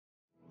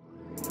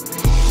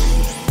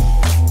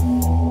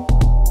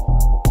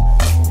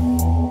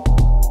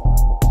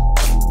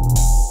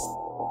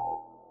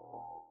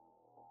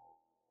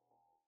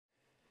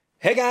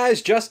Hey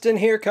guys, Justin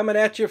here coming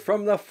at you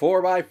from the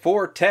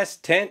 4x4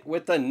 test tent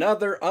with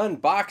another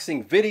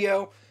unboxing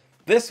video.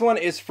 This one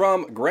is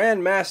from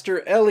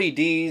Grandmaster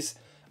LEDs.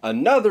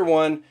 Another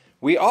one,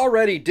 we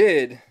already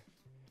did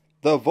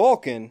the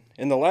Vulcan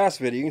in the last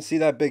video. You can see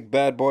that big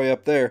bad boy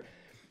up there.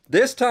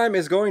 This time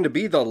is going to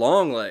be the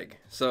long leg.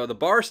 So the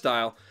bar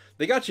style,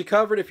 they got you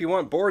covered if you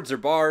want boards or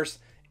bars.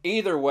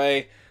 Either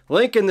way,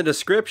 link in the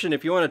description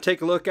if you want to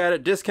take a look at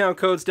it. Discount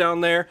code's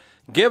down there.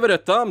 Give it a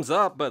thumbs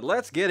up, but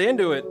let's get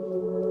into it.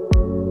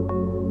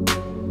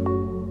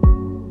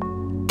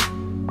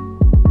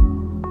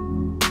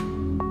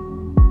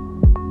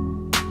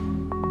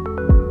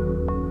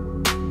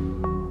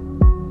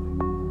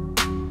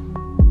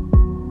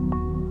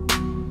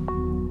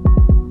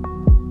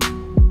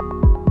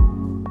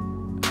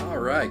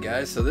 Alright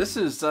guys, so this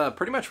is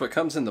pretty much what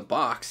comes in the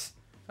box.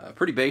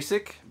 Pretty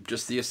basic,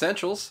 just the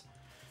essentials.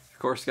 Of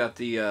course got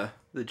the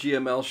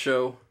GML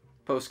show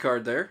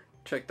postcard there.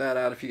 Check that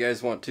out if you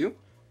guys want to.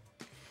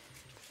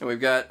 And we've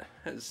got,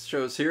 as it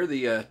shows here,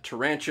 the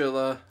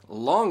Tarantula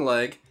long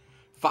leg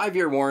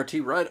 5-year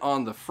warranty right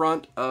on the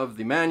front of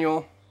the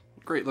manual.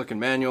 Great looking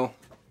manual.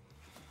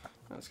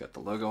 It's got the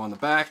logo on the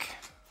back.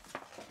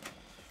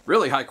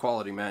 Really high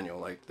quality manual.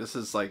 Like this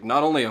is like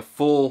not only a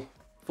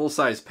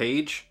full-size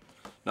page,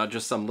 not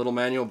just some little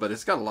manual, but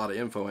it's got a lot of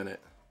info in it.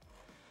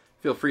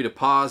 Feel free to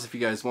pause if you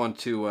guys want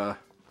to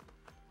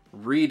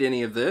read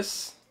any of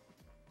this.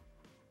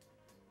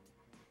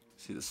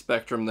 See the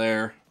spectrum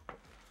there.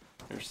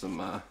 There's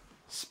some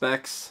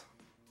specs.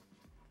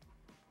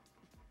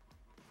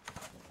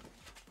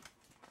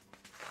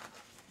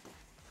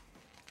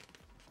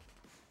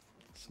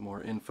 Some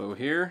more info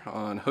here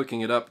on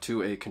hooking it up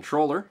to a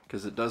controller,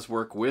 because it does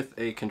work with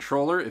a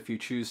controller if you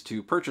choose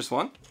to purchase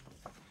one.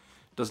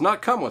 Does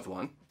not come with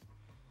one.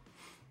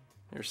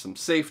 There's some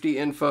safety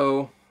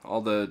info,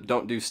 all the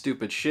don't do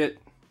stupid shit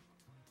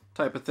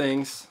type of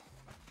things.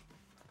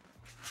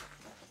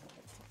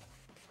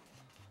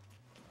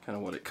 Kind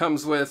of what it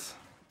comes with,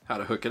 how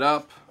to hook it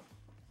up.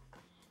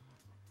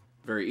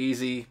 Very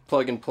easy,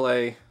 plug and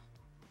play.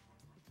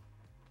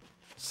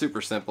 Super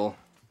simple.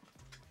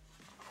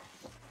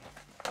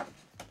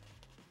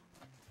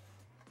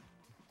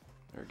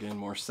 There again,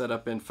 more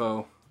setup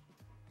info.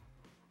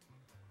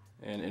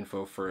 And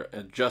info for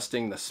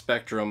adjusting the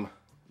spectrum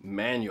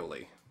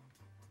manually.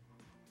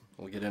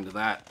 We'll get into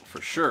that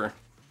for sure.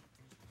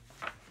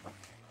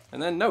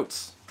 And then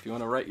notes, if you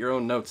want to write your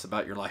own notes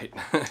about your light.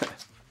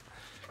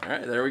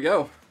 Alright, there we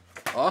go.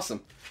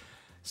 Awesome.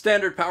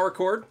 Standard power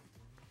cord.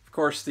 Of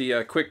course,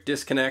 the quick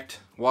disconnect,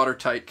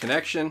 watertight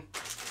connection.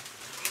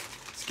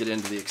 Let's get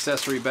into the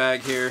accessory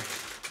bag here.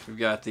 We've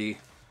got the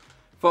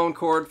phone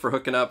cord for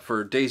hooking up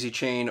for daisy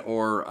chain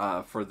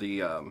or for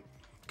the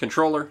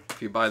controller,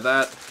 if you buy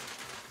that.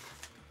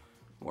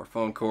 More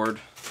phone cord.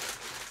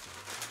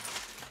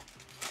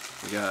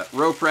 We got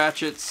rope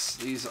ratchets.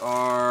 These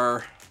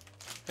are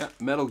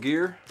Metal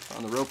Gear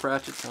on the rope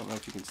ratchets. I don't know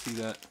if you can see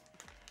that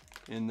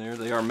in there.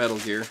 They are Metal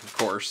Gear, of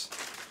course.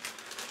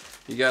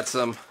 You got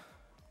some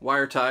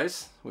wire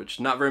ties, which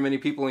not very many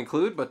people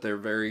include, but they're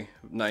very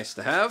nice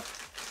to have.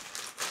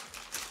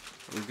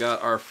 We've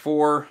got our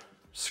 4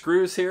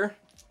 screws here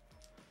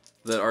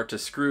that are to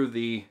screw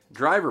the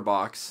driver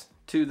box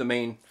to the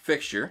main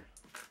fixture.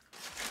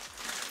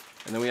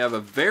 And then we have a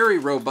very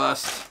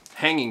robust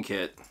hanging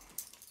kit.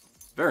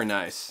 Very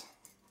nice.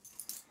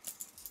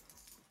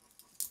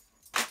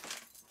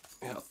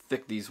 Look how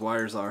thick these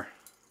wires are.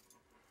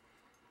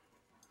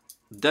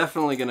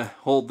 Definitely going to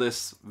hold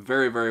this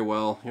very, very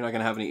well. You're not going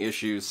to have any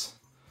issues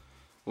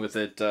with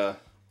it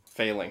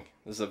failing.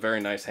 This is a very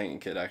nice hanging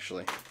kit,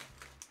 actually.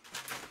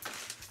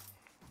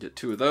 Get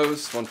 2 of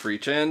those, 1 for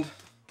each end.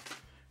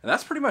 And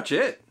that's pretty much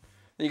it.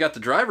 Then you got the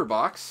driver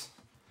box.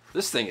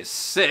 This thing is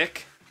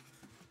sick.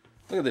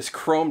 Look at this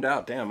chromed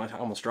out. Damn, I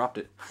almost dropped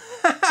it.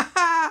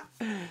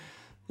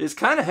 It's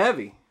kind of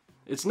heavy.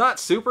 It's not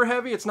super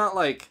heavy. It's not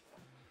like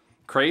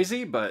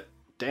crazy, but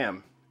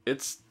damn,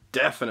 it's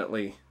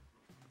definitely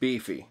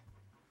beefy.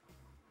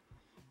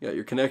 You got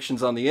your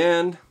connections on the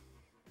end,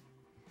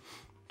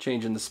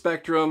 changing the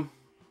spectrum,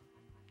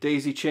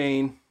 daisy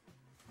chain,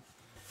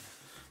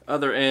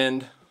 other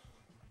end,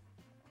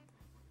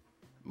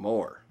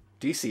 more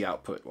DC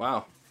output.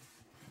 Wow,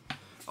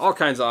 all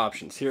kinds of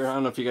options here. I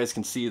don't know if you guys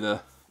can see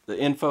the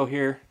info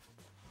here.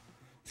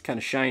 It's kind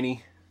of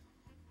shiny.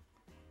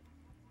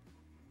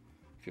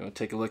 If you want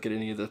to take a look at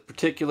any of the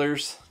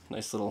particulars,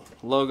 nice little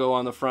logo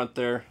on the front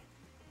there.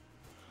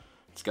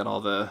 It's got all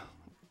the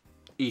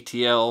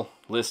ETL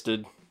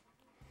listed.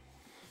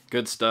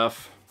 Good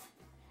stuff.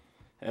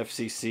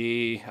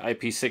 FCC,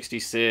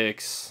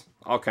 IP66,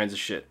 all kinds of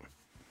shit.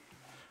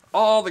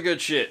 All the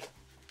good shit.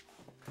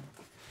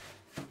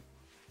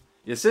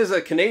 This is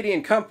a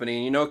Canadian company,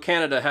 and you know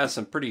Canada has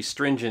some pretty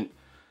stringent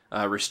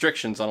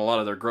restrictions on a lot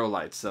of their grow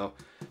lights. So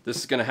this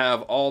is going to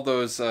have all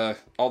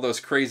those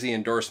crazy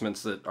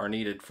endorsements that are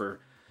needed for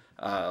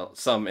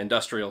some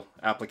industrial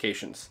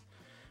applications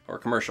or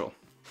commercial.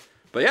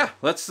 But yeah,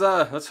 let's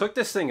hook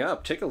this thing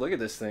up. Take a look at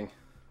this thing.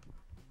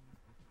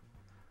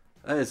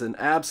 That is an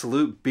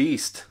absolute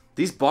beast.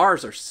 These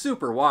bars are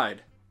super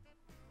wide.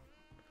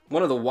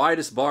 One of the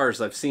widest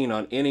bars I've seen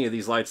on any of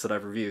these lights that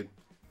I've reviewed.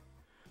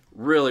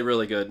 Really,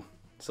 really good.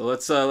 So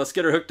let's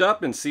get her hooked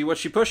up and see what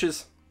she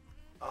pushes.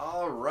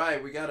 All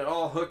right, we got it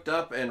all hooked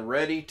up and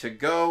ready to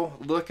go.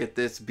 Look at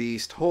this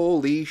beast.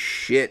 Holy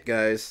shit,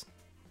 guys.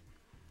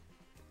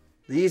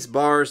 These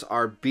bars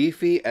are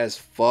beefy as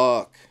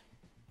fuck.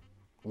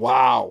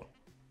 Wow.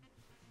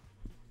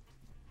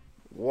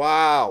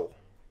 Wow.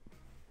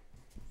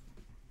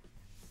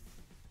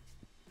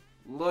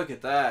 Look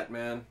at that,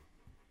 man.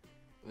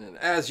 And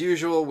as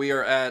usual, we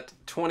are at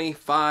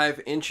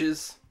 25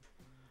 inches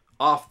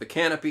off the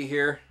canopy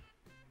here.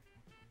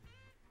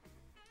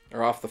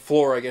 Or off the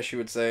floor, I guess you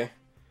would say.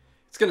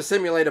 It's going to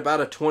simulate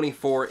about a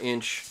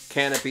 24-inch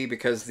canopy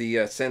because the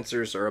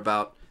sensors are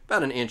about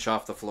an inch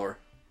off the floor.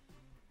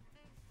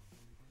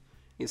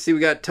 You can see we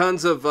got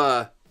tons of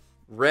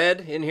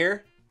red in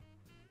here.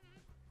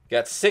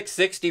 Got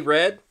 660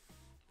 red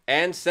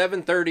and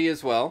 730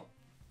 as well.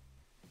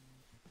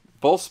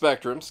 Both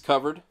spectrums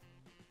covered.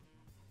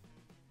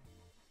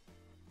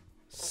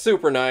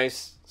 Super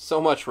nice.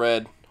 So much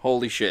red.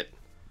 Holy shit.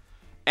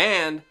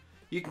 And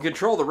you can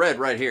control the red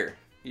right here.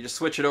 You just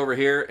switch it over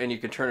here and you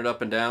can turn it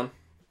up and down.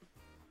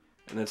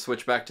 And then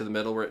switch back to the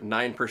middle. We're at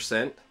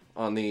 9%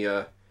 on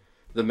the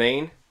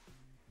main.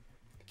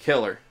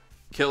 Killer.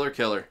 Killer,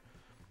 killer.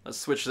 Let's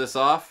switch this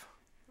off.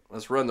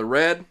 Let's run the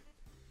red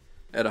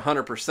at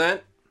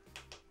 100%.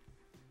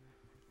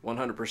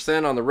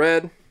 100% on the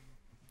red.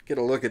 Get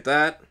a look at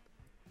that.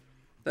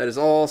 That is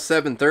all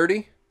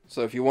 730.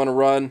 So if you want to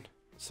run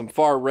some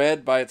far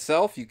red by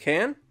itself, you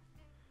can.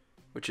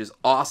 Which is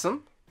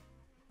awesome.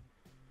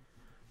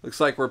 Looks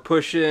like we're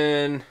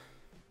pushing...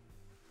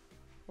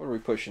 What are we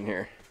pushing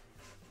here?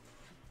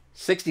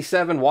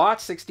 67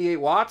 watts, 68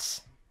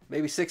 watts,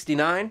 maybe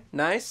 69.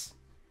 Nice.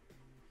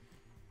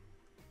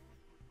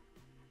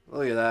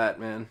 Look at that,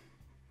 man.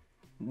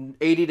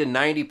 80 to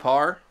 90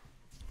 par.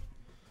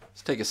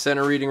 Let's take a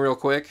center reading real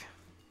quick.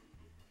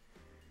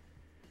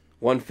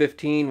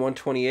 115,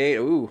 128.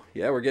 Ooh,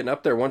 yeah, we're getting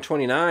up there.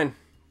 129.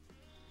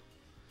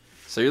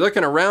 So you're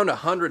looking around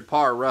 100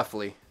 par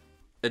roughly.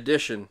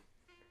 Addition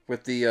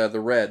with the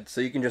red.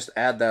 So you can just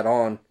add that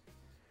on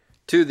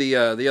to the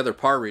other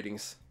par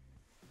readings,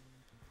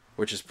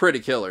 which is pretty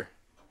killer.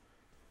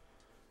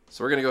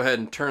 So we're gonna go ahead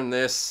and turn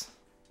this.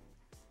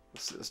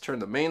 Let's turn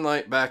the main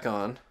light back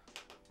on.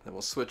 Then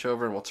we'll switch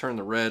over and we'll turn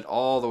the red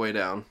all the way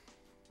down.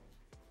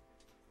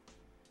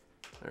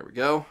 There we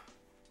go.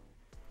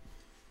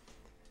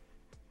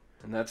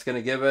 And that's going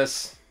to give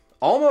us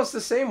almost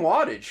the same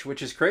wattage,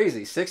 which is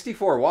crazy.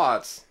 64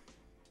 watts.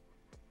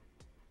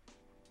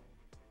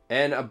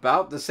 And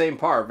about the same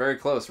par, very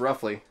close,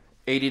 roughly.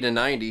 80 to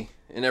 90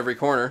 in every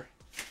corner.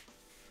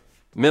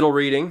 Middle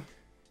reading.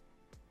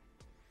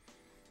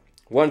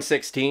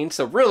 116,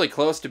 so really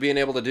close to being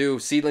able to do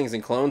seedlings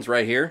and clones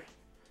right here.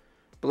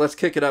 But let's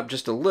kick it up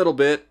just a little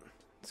bit.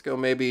 Let's go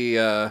maybe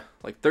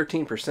like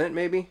 13%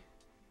 maybe.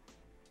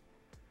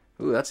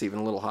 Ooh, that's even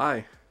a little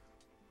high.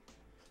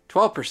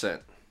 12%.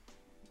 There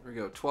we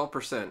go,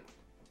 12%.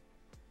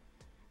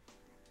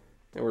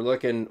 And we're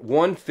looking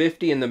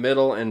 150 in the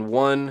middle and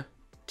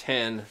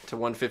 110 to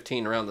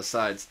 115 around the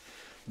sides.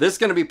 This is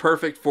going to be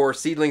perfect for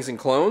seedlings and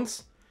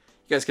clones.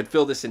 You guys could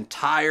fill this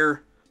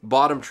entire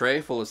bottom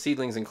tray full of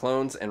seedlings and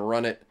clones and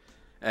run it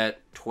at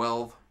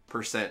 12%.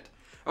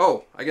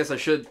 Oh, I guess I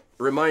should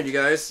remind you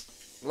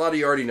guys, a lot of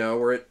you already know,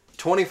 we're at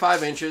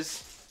 25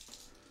 inches.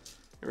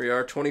 Here we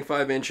are,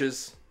 25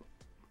 inches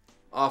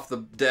off the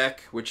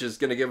deck, which is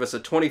going to give us a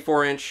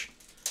 24-inch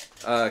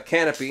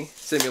canopy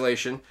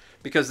simulation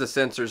because the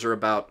sensors are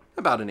about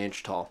an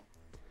inch tall.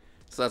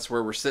 So that's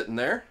where we're sitting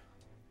there.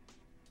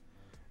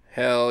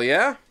 Hell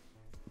yeah.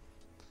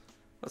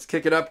 Let's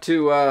kick it up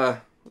to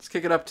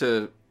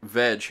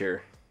veg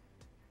here.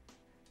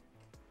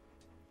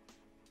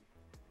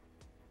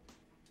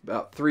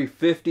 About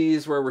 350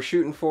 is where we're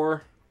shooting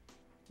for.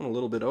 A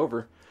little bit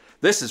over.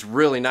 This is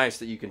really nice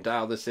that you can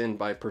dial this in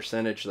by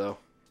percentage though.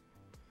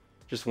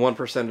 Just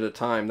 1% at a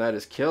time. That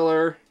is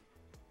killer.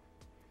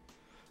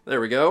 There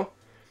we go.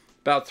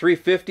 About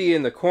 350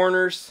 in the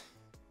corners.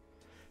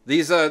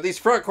 These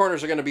front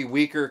corners are going to be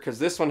weaker because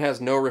this one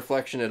has no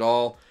reflection at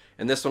all,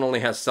 and this one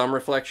only has some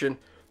reflection.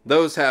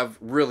 Those have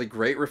really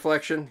great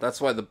reflection. That's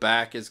why the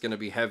back is going to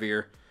be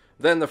heavier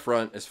than the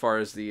front as far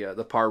as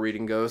the par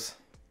reading goes.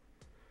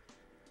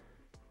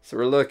 So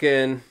we're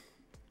looking.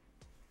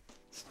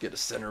 Let's get a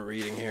center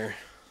reading here.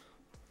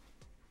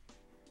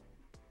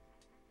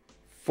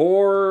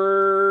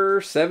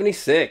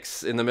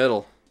 476 in the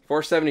middle.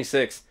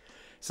 476.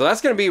 So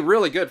that's going to be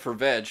really good for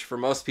veg for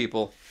most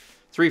people.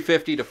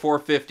 350 to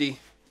 450.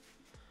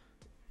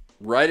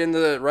 Right in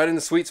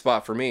the sweet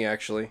spot for me,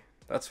 actually.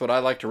 That's what I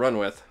like to run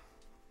with.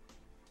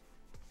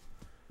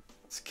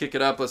 Let's kick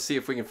it up. Let's see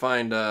if we can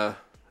find a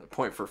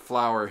point for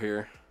flower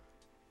here.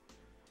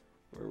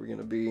 Where are we going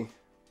to be?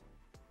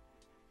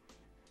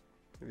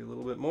 Maybe a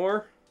little bit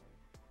more.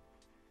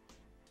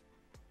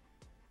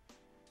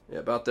 Yeah,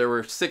 about there.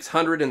 We're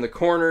 600 in the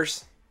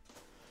corners.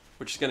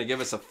 which is going to give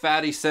us a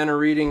fatty center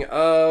reading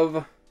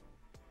of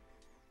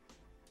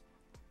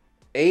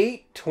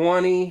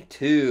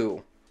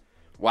 822.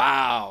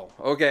 Wow.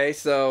 Okay,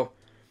 so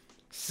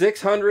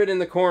 600 in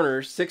the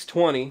corners,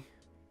 620,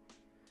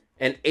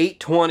 and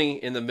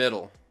 820 in the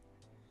middle.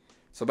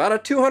 So about a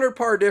 200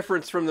 par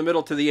difference from the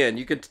middle to the end.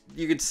 You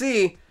could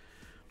see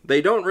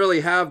they don't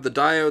really have the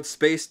diode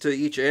spaced to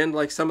each end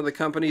like some of the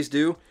companies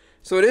do.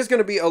 So it is going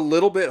to be a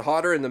little bit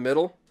hotter in the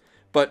middle,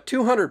 but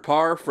 200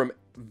 par from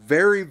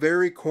very,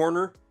 very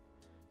corner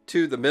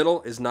to the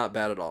middle is not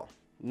bad at all.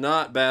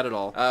 Not bad at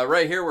all.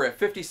 Right here we're at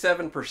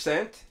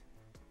 57%,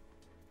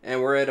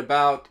 and we're at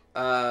about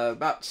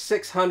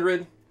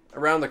 600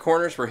 around the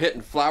corners. We're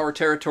hitting flower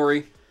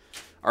territory.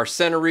 Our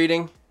center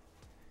reading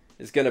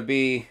is going to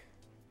be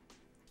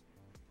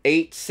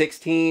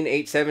 816,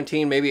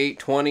 817, maybe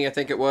 820, I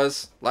think it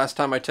was. Last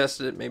time I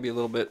tested it, maybe a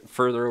little bit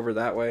further over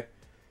that way.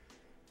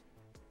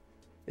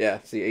 Yeah,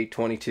 see,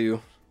 822.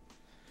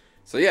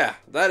 So yeah,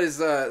 that is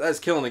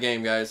killing the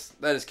game, guys.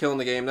 That is killing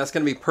the game. That's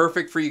going to be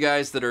perfect for you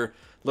guys that are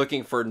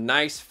looking for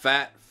nice,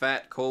 fat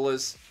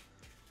colas,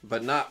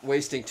 but not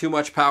wasting too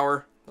much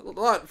power. A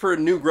lot for a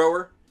new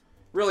grower.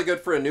 Really good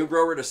for a new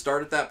grower to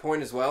start at that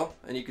point as well.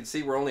 And you can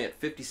see we're only at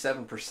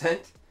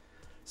 57%.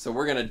 So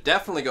we're going to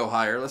definitely go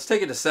higher. Let's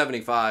take it to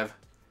 75.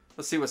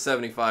 Let's see what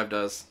 75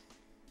 does.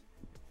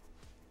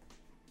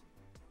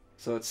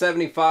 So at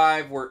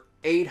 75, we're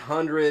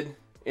 800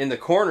 in the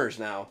corners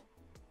now.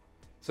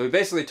 So we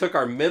basically took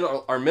our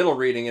middle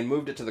reading and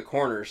moved it to the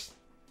corners.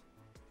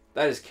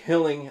 That is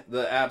killing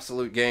the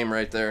absolute game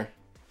right there.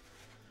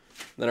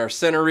 Then our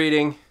center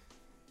reading,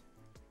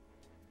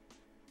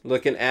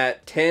 looking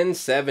at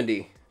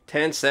 1070.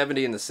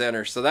 1070 in the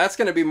center. So that's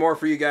going to be more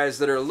for you guys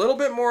that are a little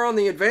bit more on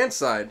the advanced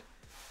side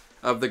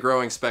of the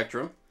growing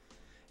spectrum.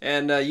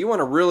 And you want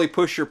to really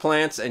push your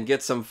plants and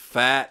get some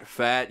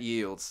fat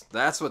yields.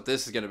 That's what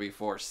this is going to be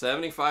for.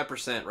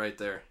 75% right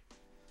there.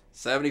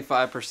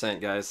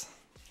 75%, guys.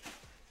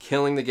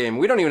 Killing the game.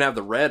 We don't even have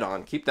the red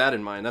on. Keep that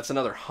in mind. That's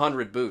another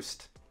 100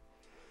 boost.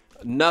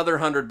 Another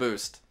 100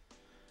 boost.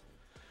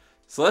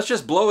 So let's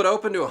just blow it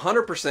open to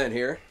 100%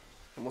 here.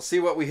 And we'll see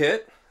what we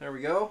hit. There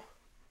we go.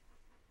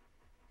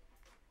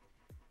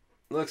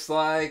 Looks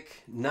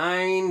like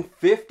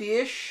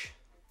 950-ish.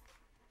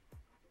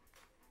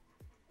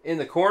 In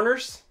the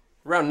corners,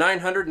 around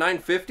 900,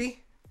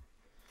 950.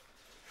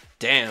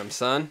 Damn,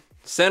 son.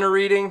 Center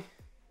reading,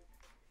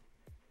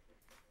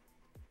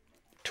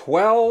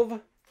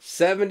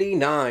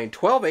 1279,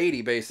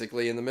 1280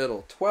 basically in the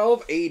middle,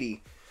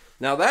 1280.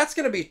 Now that's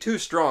going to be too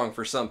strong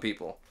for some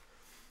people.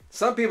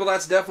 Some people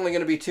that's definitely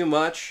going to be too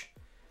much.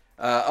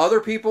 Other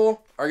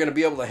people are going to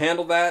be able to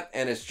handle that,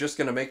 and it's just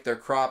going to make their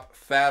crop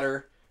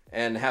fatter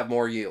and have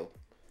more yield.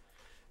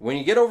 When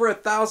you get over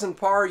 1,000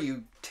 par,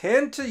 you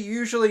tend to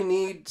usually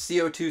need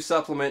CO2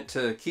 supplement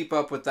to keep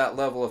up with that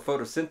level of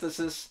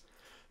photosynthesis,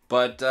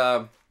 but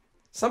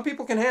some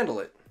people can handle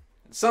it.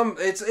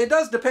 It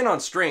does depend on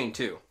strain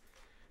too.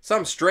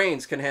 Some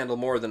strains can handle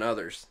more than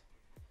others,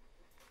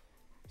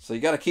 so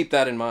you got to keep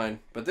that in mind.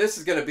 But this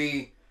is going to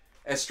be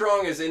as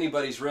strong as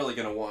anybody's really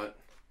going to want.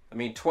 I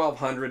mean,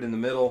 1,200 in the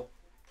middle.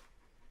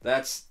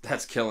 That's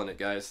killing it,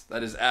 guys.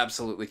 That is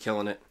absolutely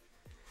killing it.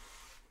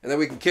 And then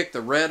we can kick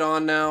the red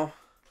on now.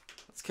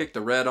 Let's kick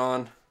the red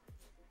on.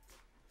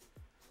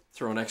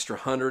 Throw an extra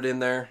 100 in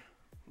there.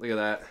 Look at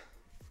that.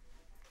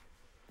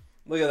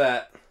 Look at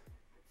that.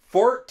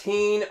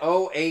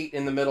 1408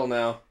 in the middle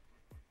now.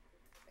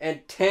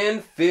 And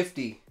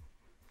 1050.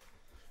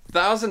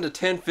 1,000 to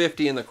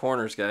 1050 in the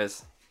corners,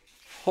 guys.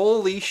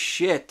 Holy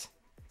shit.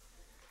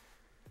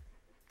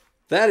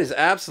 That is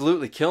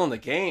absolutely killing the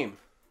game.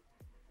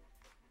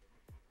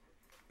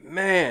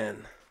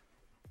 Man.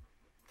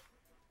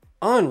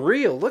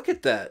 Unreal. Look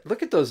at that.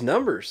 Look at those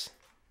numbers.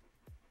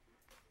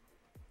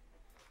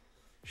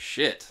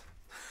 Shit.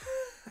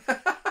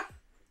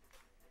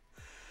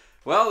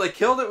 Well, they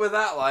killed it with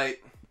that light.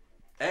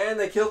 And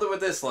they killed it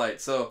with this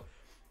light. So,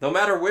 no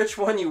matter which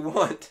one you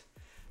want,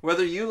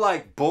 whether you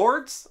like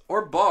boards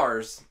or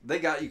bars, they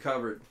got you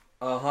covered.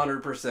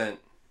 100%.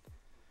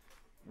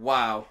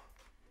 Wow.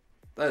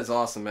 That is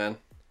awesome, man.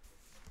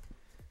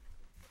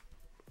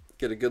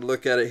 Get a good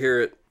look at it here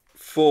at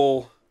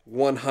full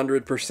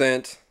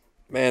 100%.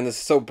 Man, this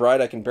is so bright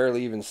I can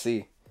barely even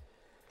see.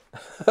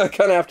 I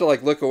kind of have to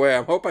like look away.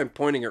 I hope I'm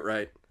pointing it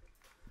right.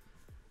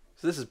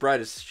 So this is bright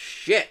as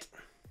shit.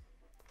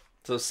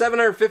 So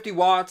 750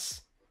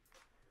 watts.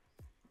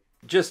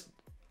 Just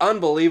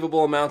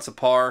unbelievable amounts of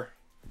par.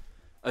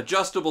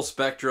 Adjustable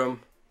spectrum.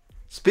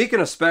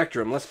 Speaking of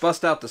spectrum, let's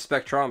bust out the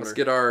spectrometer. Let's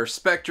get our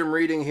spectrum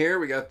reading here.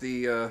 We got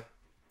the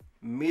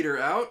meter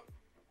out.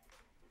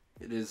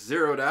 It is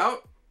zeroed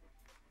out.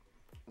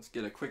 Let's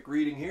get a quick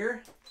reading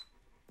here.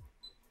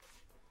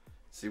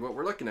 See what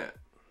we're looking at.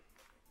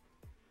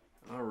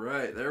 All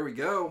right, there we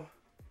go.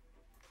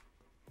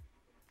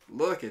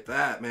 Look at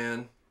that,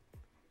 man.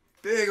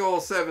 Big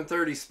old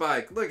 730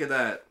 spike. Look at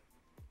that.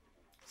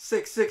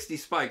 660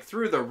 spike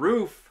through the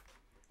roof.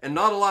 And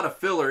not a lot of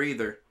filler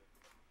either.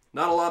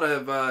 Not a lot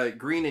of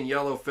green and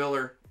yellow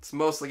filler. It's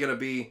mostly going to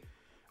be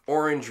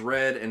orange,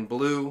 red, and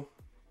blue.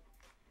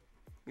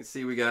 You can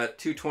see we got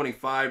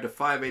 225 to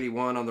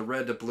 581 on the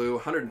red to blue,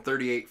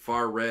 138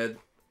 far red.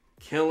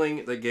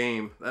 Killing the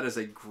game. That is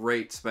a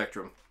great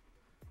spectrum.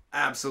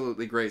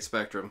 Absolutely great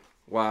spectrum.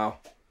 Wow.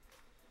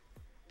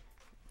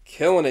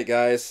 Killing it,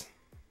 guys.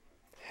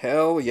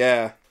 Hell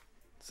yeah.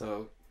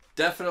 So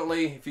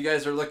definitely, if you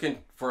guys are looking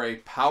for a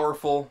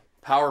powerful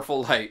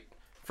light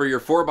for your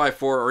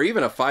 4x4 or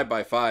even a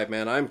 5x5,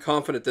 man, I'm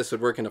confident this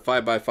would work in a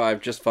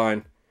 5x5 just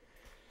fine.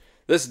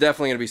 This is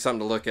definitely going to be something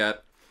to look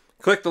at.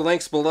 Click the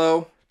links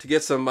below to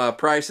get some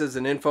prices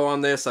and info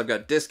on this. I've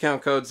got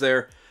discount codes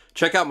there.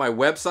 Check out my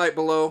website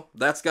below.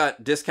 That's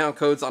got discount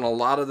codes on a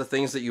lot of the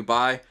things that you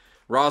buy.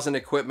 Rosin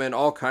equipment,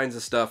 all kinds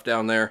of stuff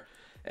down there.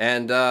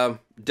 And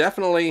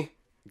definitely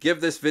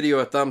give this video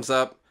a thumbs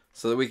up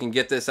so that we can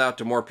get this out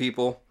to more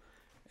people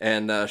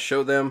and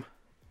show them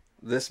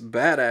this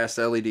badass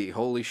LED.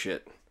 Holy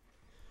shit.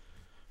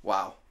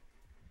 Wow.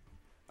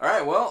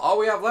 Alright, well, all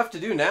we have left to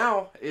do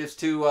now is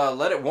to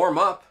let it warm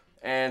up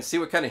and see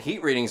what kind of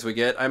heat readings we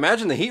get. I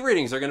imagine the heat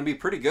readings are going to be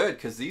pretty good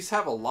because these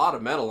have a lot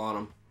of metal on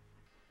them.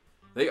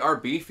 They are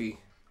beefy.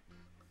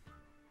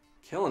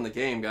 Killing the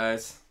game,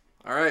 guys.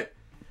 Alright,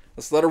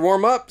 let's let her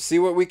warm up, see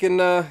what we can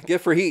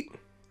get for heat.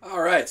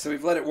 Alright, so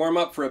we've let it warm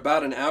up for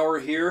about an hour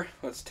here.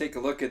 Let's take a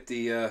look at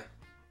the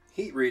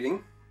heat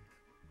reading.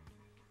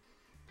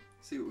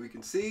 See what we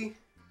can see.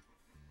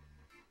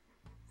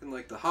 And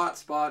like the hot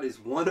spot is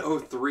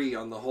 103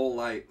 on the whole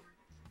light.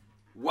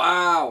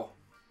 Wow!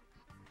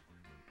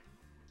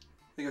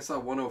 I think I saw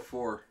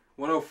 104.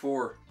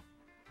 104.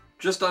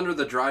 Just under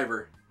the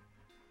driver.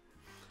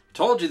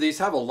 Told you these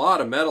have a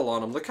lot of metal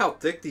on them. Look how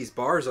thick these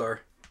bars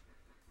are.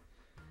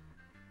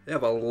 They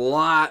have a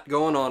lot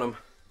going on them.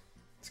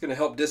 It's going to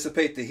help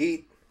dissipate the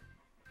heat.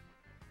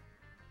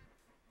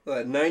 Look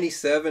at that,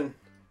 97.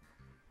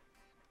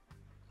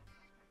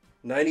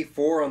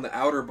 94 on the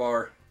outer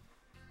bar.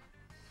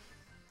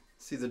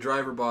 See the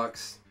driver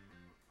box.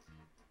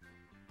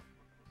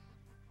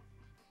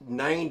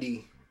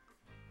 90.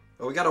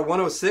 Oh, we got a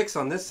 106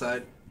 on this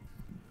side.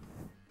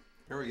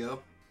 There we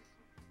go.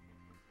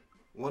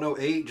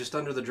 108 just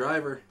under the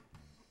driver.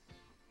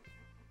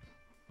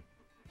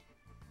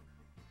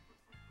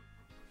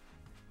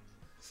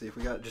 See if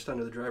we got just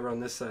under the driver on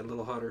this side, a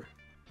little hotter.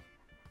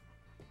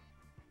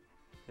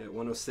 Yeah,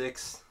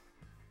 106.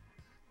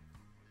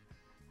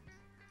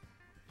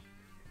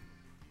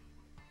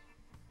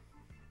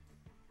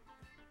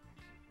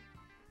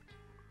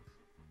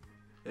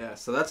 Yeah,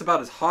 so that's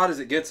about as hot as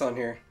it gets on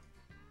here.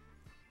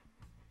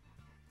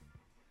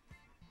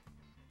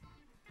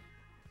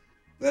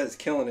 That is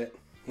killing it.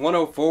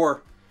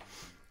 104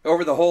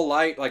 over the whole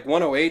light, like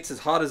 108's as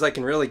hot as I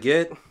can really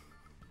get.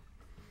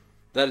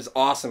 That is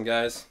awesome,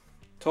 guys.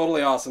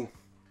 Totally awesome.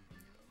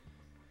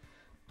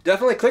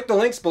 Definitely click the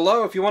links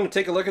below if you want to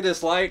take a look at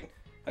this light.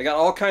 I got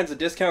all kinds of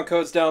discount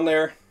codes down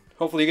there.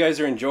 Hopefully you guys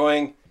are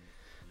enjoying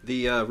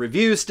the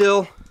review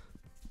still.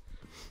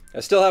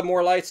 I still have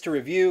more lights to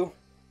review.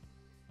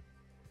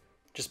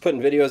 Just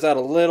putting videos out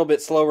a little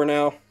bit slower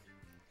now.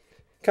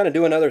 Kind of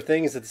doing other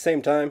things at the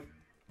same time.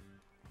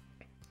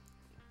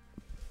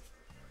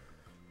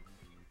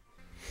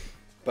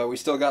 But we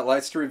still got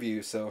lights to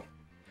review, so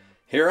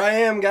here I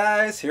am,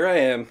 guys. Here I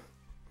am.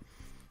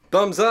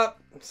 Thumbs up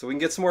so we can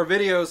get some more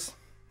videos.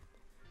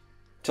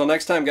 Till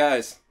next time,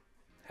 guys.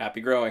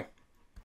 Happy growing.